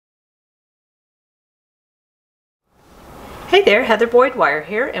Hey there, Heather Boyd Wire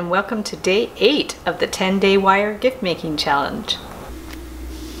here, and welcome to day 8 of the 10-day wire gift making challenge.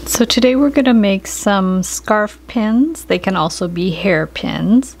 So today we're going to make some scarf pins. They can also be hair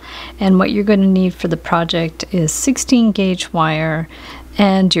pins, and what you're going to need for the project is 16 gauge wire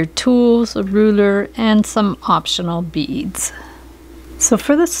and your tools, a ruler, and some optional beads. So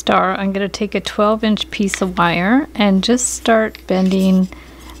for the star, I'm going to take a 12-inch piece of wire and just start bending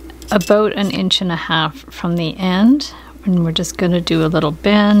about 1.5 inches from the end. And we're just going to do a little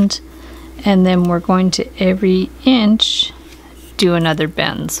bend, and then we're going to every inch do another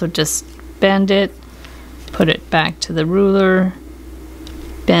bend. So just bend it, put it back to the ruler,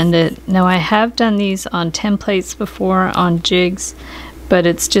 bend it. Now I have done these on templates before on jigs, but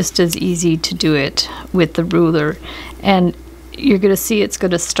it's just as easy to do it with the ruler. And you're going to see it's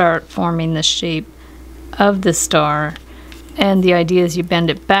going to start forming the shape of the star, and the idea is you bend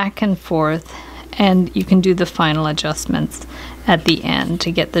it back and forth, and you can do the final adjustments at the end to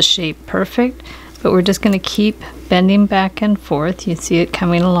get the shape perfect. But we're just going to keep bending back and forth. You see it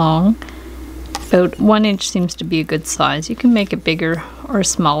coming along. About 1 inch seems to be a good size. You can make it bigger or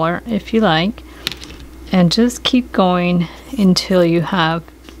smaller if you like, and just keep going until you have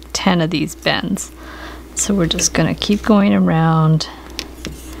 10 of these bends. So we're just going to keep going around,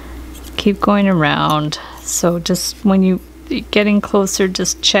 keep going around. So just when you're getting closer,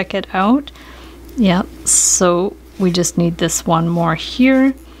 just check it out. Yeah, so we just need this one more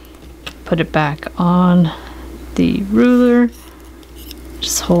here. Put it back on the ruler.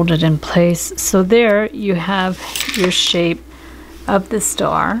 Just hold it in place. So there you have your shape of the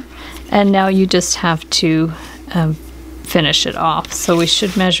star. And now you just have to finish it off. So we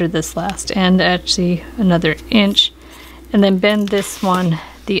should measure this last end, actually another inch. And then bend this one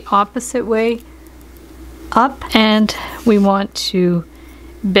the opposite way up. And we want to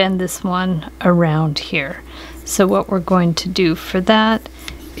bend this one around here. So what we're going to do for that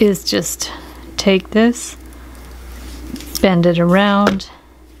is just take this, bend it around,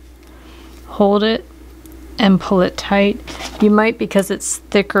 hold it, and pull it tight. You might, because it's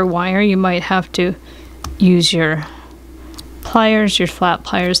thicker wire, you might have to use your pliers, your flat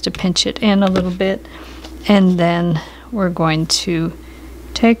pliers, to pinch it in a little bit. And then we're going to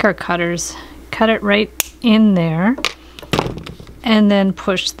take our cutters, cut it right in there, and then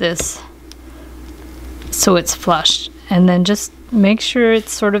push this so it's flush, and then just make sure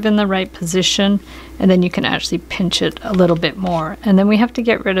it's sort of in the right position, and then you can actually pinch it a little bit more. And then we have to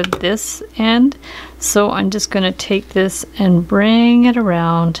get rid of this end, so I'm just going to take this and bring it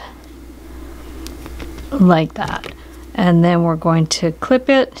around like that, and then we're going to clip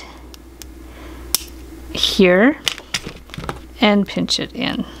it here and pinch it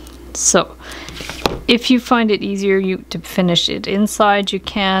in. So if you find it easier to finish it inside, you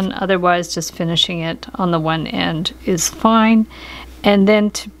can. Otherwise, just finishing it on the one end is fine. And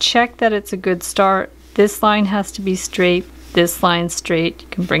then to check that it's a good start, this line has to be straight, this line straight. You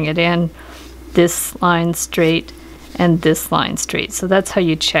can bring it in, this line straight, and this line straight. So that's how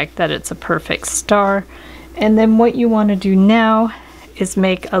you check that it's a perfect star. And then what you want to do now is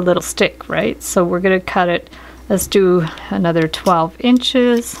make a little stick, right? So we're going to cut it. Let's do another 12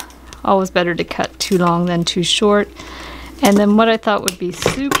 inches. Always better to cut too long than too short. And then what I thought would be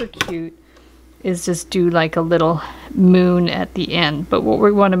super cute is just do like a little moon at the end. But what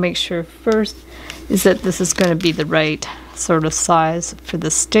we want to make sure first is that this is going to be the right sort of size for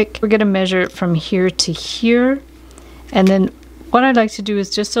the stick. We're going to measure it from here to here. And then what I'd like to do is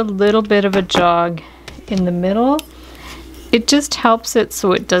just a little bit of a jog in the middle. It just helps it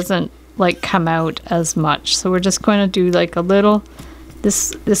so it doesn't like come out as much. So we're just going to do like a little.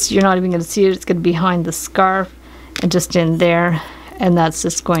 This you're not even going to see it. It's going to be behind the scarf and just in there, and that's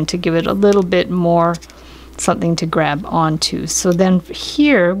just going to give it a little bit more something to grab onto. So then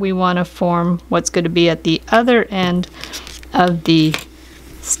here we want to form what's going to be at the other end of the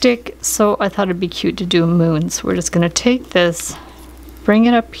stick. So I thought it'd be cute to do a moon. So we're just going to take this, bring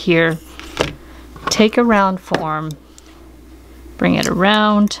it up here, take a round form, bring it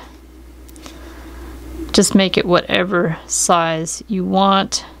around. Just make it whatever size you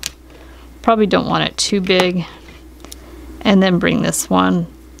want. Probably don't want it too big. And then bring this one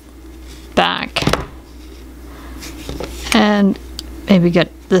back. And maybe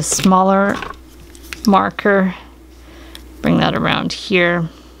get the smaller marker. Bring that around here.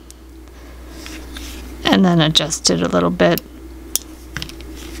 And then adjust it a little bit.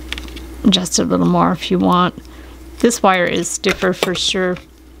 Adjust it a little more if you want. This wire is stiffer for sure.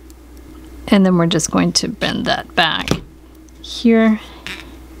 And then we're just going to bend that back here,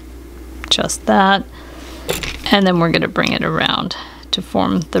 just that, and then we're going to bring it around to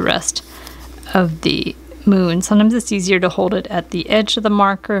form the rest of the moon. Sometimes it's easier to hold it at the edge of the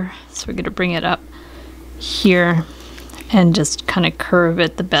marker, so we're going to bring it up here and just kind of curve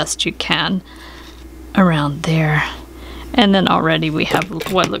it the best you can around there. And then already we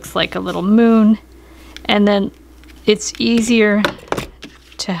have what looks like a little moon. And then it's easier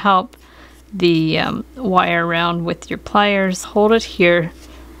to help the wire around with your pliers. Hold it here,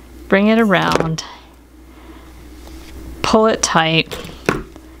 bring it around, pull it tight,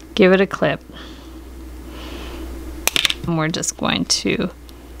 give it a clip. And we're just going to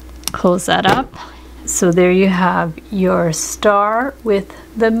close that up. So there you have your star with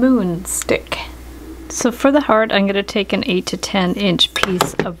the moon stick. So for the heart, I'm going to take an 8 to 10 inch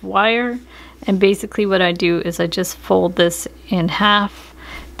piece of wire, and basically what I do is I just fold this in half.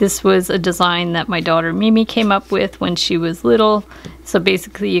 This was a design that my daughter Mimi came up with when she was little. So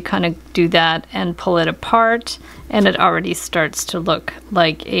basically you kind of do that and pull it apart, and it already starts to look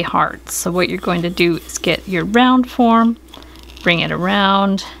like a heart. So what you're going to do is get your round form, bring it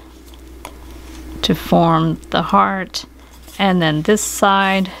around to form the heart, and then this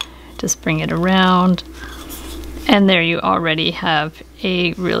side, just bring it around, and there you already have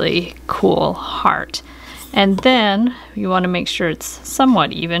a really cool heart. And then you want to make sure it's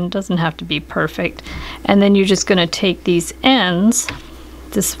somewhat even, doesn't have to be perfect. And then you're just going to take these ends.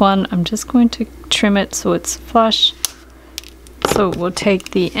 This one, I'm just going to trim it so it's flush. So we'll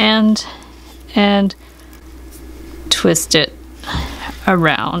take the end and twist it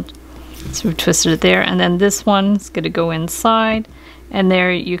around. So we've twisted it there, and then this one's going to go inside, and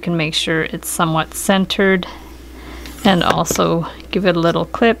there you can make sure it's somewhat centered, and also give it a little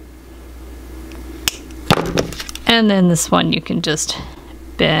clip. And then this one you can just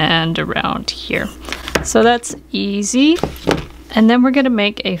bend around here. So that's easy. And then we're going to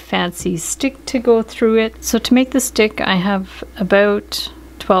make a fancy stick to go through it. So to make the stick, I have about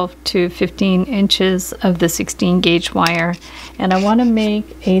 12 to 15 inches of the 16 gauge wire, and I want to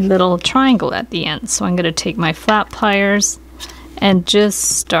make a little triangle at the end. So I'm going to take my flat pliers and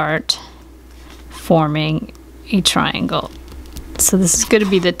just start forming a triangle. So this is going to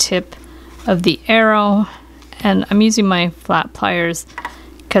be the tip of the arrow, and I'm using my flat pliers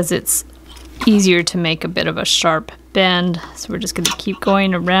because it's easier to make a bit of a sharp bend. So we're just going to keep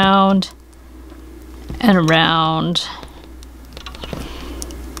going around and around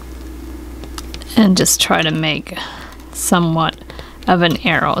and just try to make somewhat of an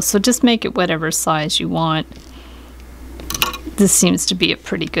arrow. So just make it whatever size you want. This seems to be a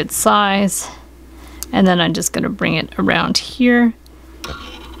pretty good size. And then I'm just going to bring it around here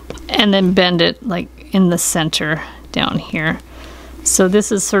and then bend it like in the center down here. So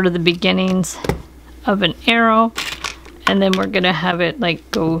this is sort of the beginnings of an arrow, and then we're going to have it like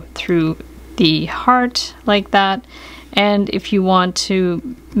go through the heart like that. And if you want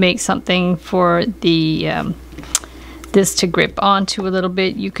to make something for the this to grip onto a little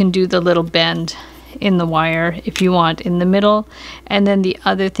bit, you can do the little bend in the wire if you want in the middle. And then the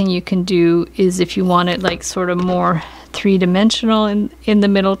other thing you can do is if you want it like sort of more three-dimensional in the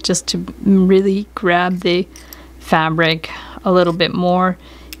middle, just to really grab the fabric a little bit more,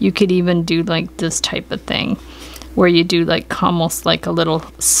 you could even do like this type of thing where you do like almost like a little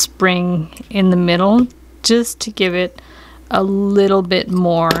spring in the middle, just to give it a little bit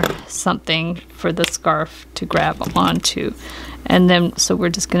more something for the scarf to grab onto. And then so we're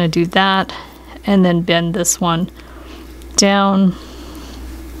just going to do that and then bend this one down.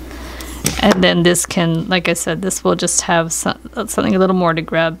 And then this can, like I said, this will just have something a little more to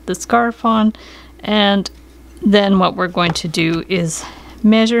grab the scarf on. And then what we're going to do is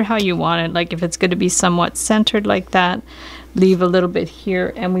measure how you want it. Like if it's going to be somewhat centered like that, leave a little bit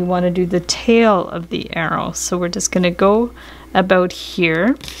here. And we want to do the tail of the arrow. So we're just going to go about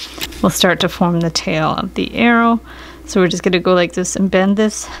here. We'll start to form the tail of the arrow. So we're just going to go like this and bend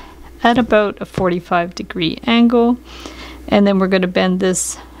this at about a 45-degree angle. And then we're going to bend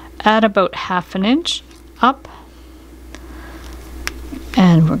this at about 1/2 inch up.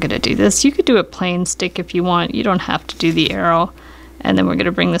 And we're going to do this. You could do a plain stick if you want. You don't have to do the arrow. And then we're going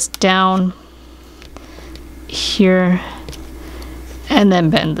to bring this down here and then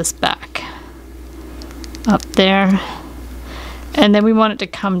bend this back up there. And then we want it to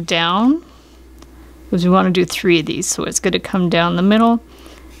come down because we want to do 3 of these. So it's going to come down the middle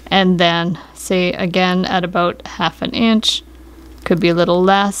and then say again at about 1/2 inch. Could be a little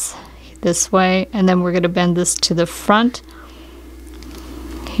less this way. And then we're going to bend this to the front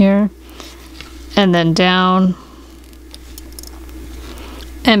here and then down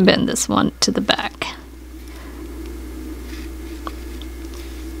and bend this one to the back.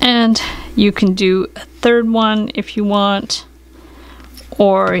 And you can do a 3rd one if you want,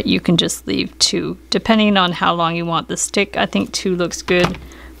 or you can just leave 2, depending on how long you want the stick. I think 2 looks good,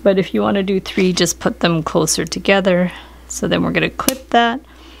 but if you want to do 3, just put them closer together. So then we're going to clip that,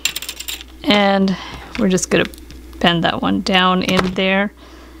 and we're just going to bend that one down in there,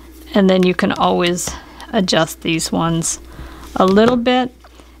 and then you can always adjust these ones a little bit,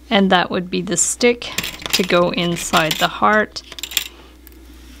 and that would be the stick to go inside the heart,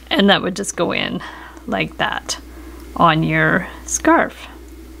 and that would just go in like that on your scarf.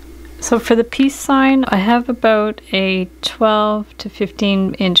 So for the peace sign, I have about a 12 to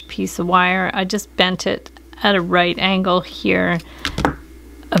 15 inch piece of wire. I just bent it at a right angle here,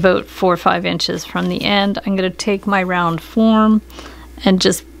 about 4 or 5 inches from the end. I'm going to take my round form and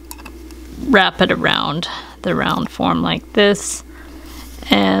just wrap it around the round form like this.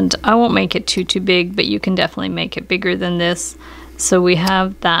 And I won't make it too big, but you can definitely make it bigger than this. So we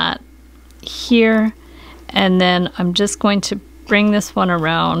have that here, and then I'm just going to bring this one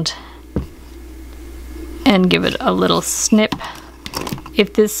around and give it a little snip.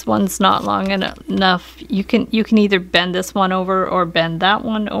 If this one's not long enough, you can either bend this one over or bend that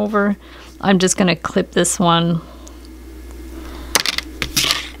one over. I'm just going to clip this one,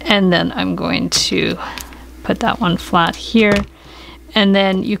 and then I'm going to put that one flat here, and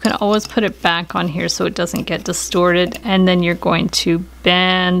then you can always put it back on here so it doesn't get distorted, and then you're going to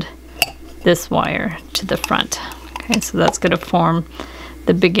bend this wire to the front. Okay, so that's going to form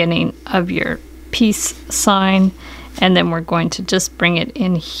the beginning of your peace sign, and then we're going to just bring it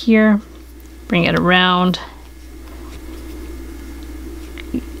in here, bring it around,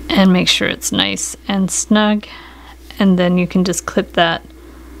 and make sure it's nice and snug, and then you can just clip that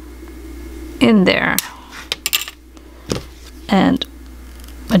in there and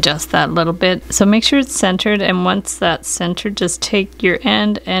adjust that a little bit. So make sure it's centered, and once that's centered, just take your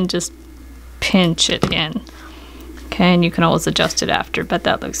end and just pinch it in. Okay, and you can always adjust it after, but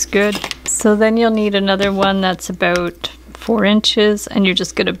that looks good. So then you'll need another one that's about 4 inches, and you're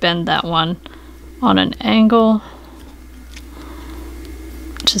just going to bend that one on an angle,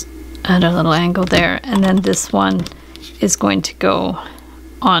 just at a little angle there, and then this one is going to go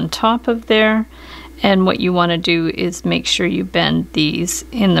on top of there. And what you want to do is make sure you bend these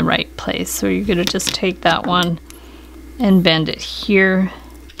in the right place. So you're going to just take that one and bend it here.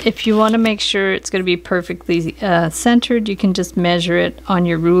 If you want to make sure it's going to be perfectly centered, you can just measure it on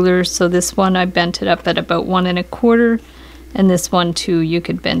your ruler. So this one, I bent it up at about 1 1/4, and this one too, you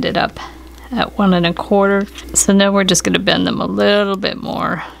could bend it up at 1 1/4. So now we're just going to bend them a little bit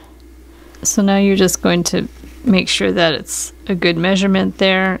more. So now you're just going to make sure that it's a good measurement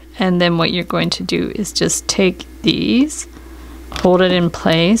there, and then what you're going to do is just take these, hold it in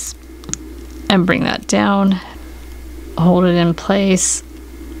place, and bring that down, hold it in place,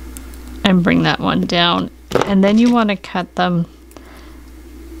 and bring that one down, and then you want to cut them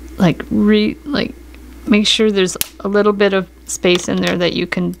like make sure there's a little bit of space in there that you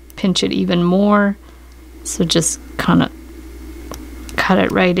can pinch it even more. So just kind of cut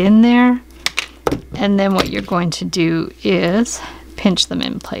it right in there. And then what you're going to do is pinch them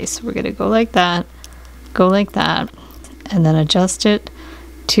in place. We're going to go like that, and then adjust it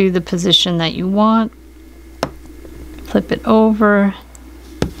to the position that you want. Flip it over,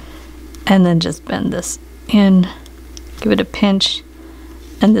 and then just bend this in, give it a pinch,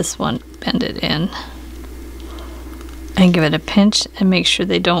 and this one, bend it in. And give it a pinch and make sure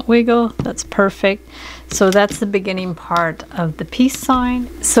they don't wiggle. That's perfect. So that's the beginning part of the peace sign.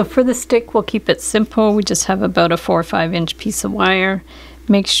 So for the stick, we'll keep it simple. We just have about a 4 or 5 inch piece of wire.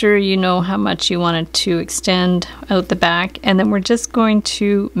 Make sure you know how much you want it to extend out the back, and then we're just going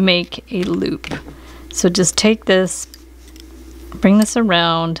to make a loop. So just take this, bring this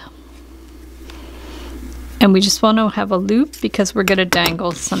around, and we just want to have a loop because we're going to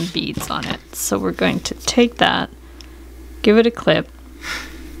dangle some beads on it. So we're going to take that, give it a clip,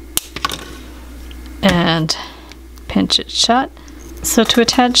 and pinch it shut. So to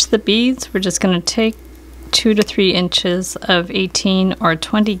attach the beads, we're just going to take 2 to 3 inches of 18 or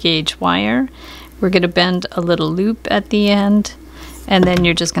 20 gauge wire. We're going to bend a little loop at the end, and then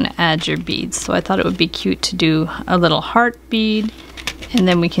you're just going to add your beads. So I thought it would be cute to do a little heart bead, and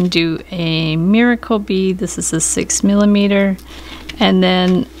then we can do a miracle bead. This is a 6 millimeter, and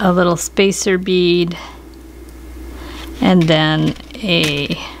then a little spacer bead, and then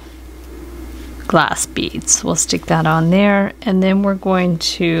a glass beads. We'll stick that on there, and then we're going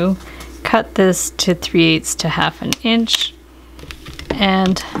to cut this to 3/8 to 1/2 inch,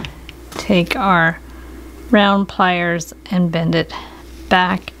 and take our round pliers and bend it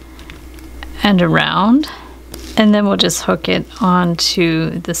back and around, and then we'll just hook it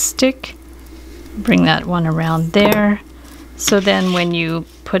onto the stick, bring that one around there. So then when you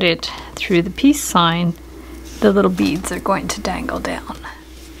put it through the peace sign, the little beads are going to dangle down.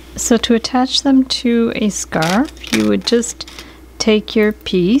 So to attach them to a scarf, you would just take your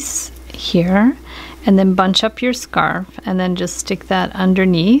piece here and then bunch up your scarf and then just stick that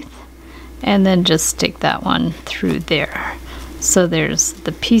underneath and then just stick that one through there. So there's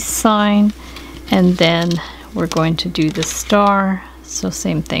the peace sign, and then we're going to do the star. So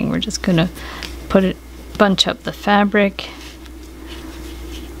same thing, we're just going to bunch up the fabric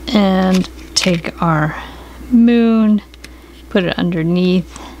and take our moon, put it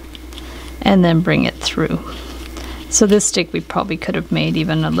underneath, and then bring it through. So this stick we probably could have made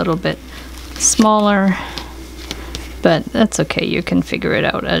even a little bit smaller, but that's okay, you can figure it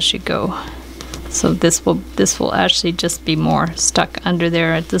out as you go. So this will actually just be more stuck under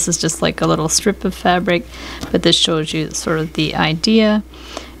there. This is just like a little strip of fabric, but this shows you sort of the idea.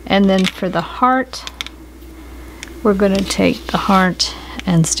 And then for the heart, we're going to take the heart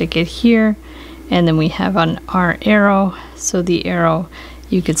and stick it here, and then we have on our arrow, so the arrow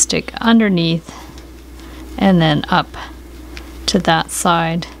you could stick underneath and then up to that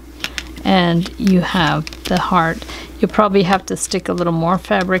side, and you have the heart. You'll probably have to stick a little more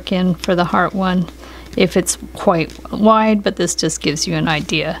fabric in for the heart one if it's quite wide, but this just gives you an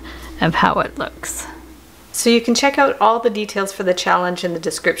idea of how it looks. So you can check out all the details for the challenge in the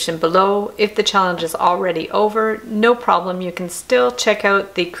description below. If the challenge is already over, no problem, you can still check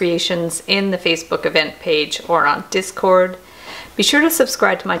out the creations in the Facebook event page or on Discord. Be sure to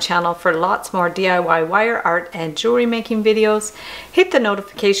subscribe to my channel for lots more DIY wire art and jewelry making videos. Hit the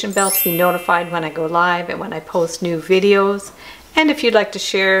notification bell to be notified when I go live and when I post new videos. And if you'd like to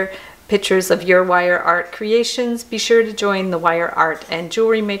share pictures of your wire art creations, be sure to join the Wire Art and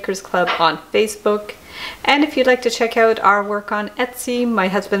Jewelry Makers Club on Facebook. And if you'd like to check out our work on Etsy, my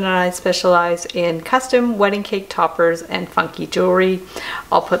husband and I specialize in custom wedding cake toppers and funky jewelry.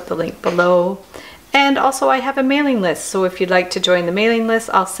 I'll put the link below. And also I have a mailing list, so if you'd like to join the mailing list,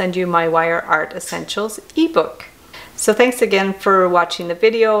 I'll send you my Wire Art Essentials ebook. So thanks again for watching the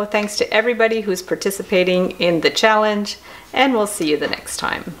video. Thanks to everybody who's participating in the challenge, and we'll see you the next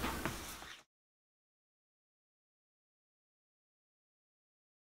time.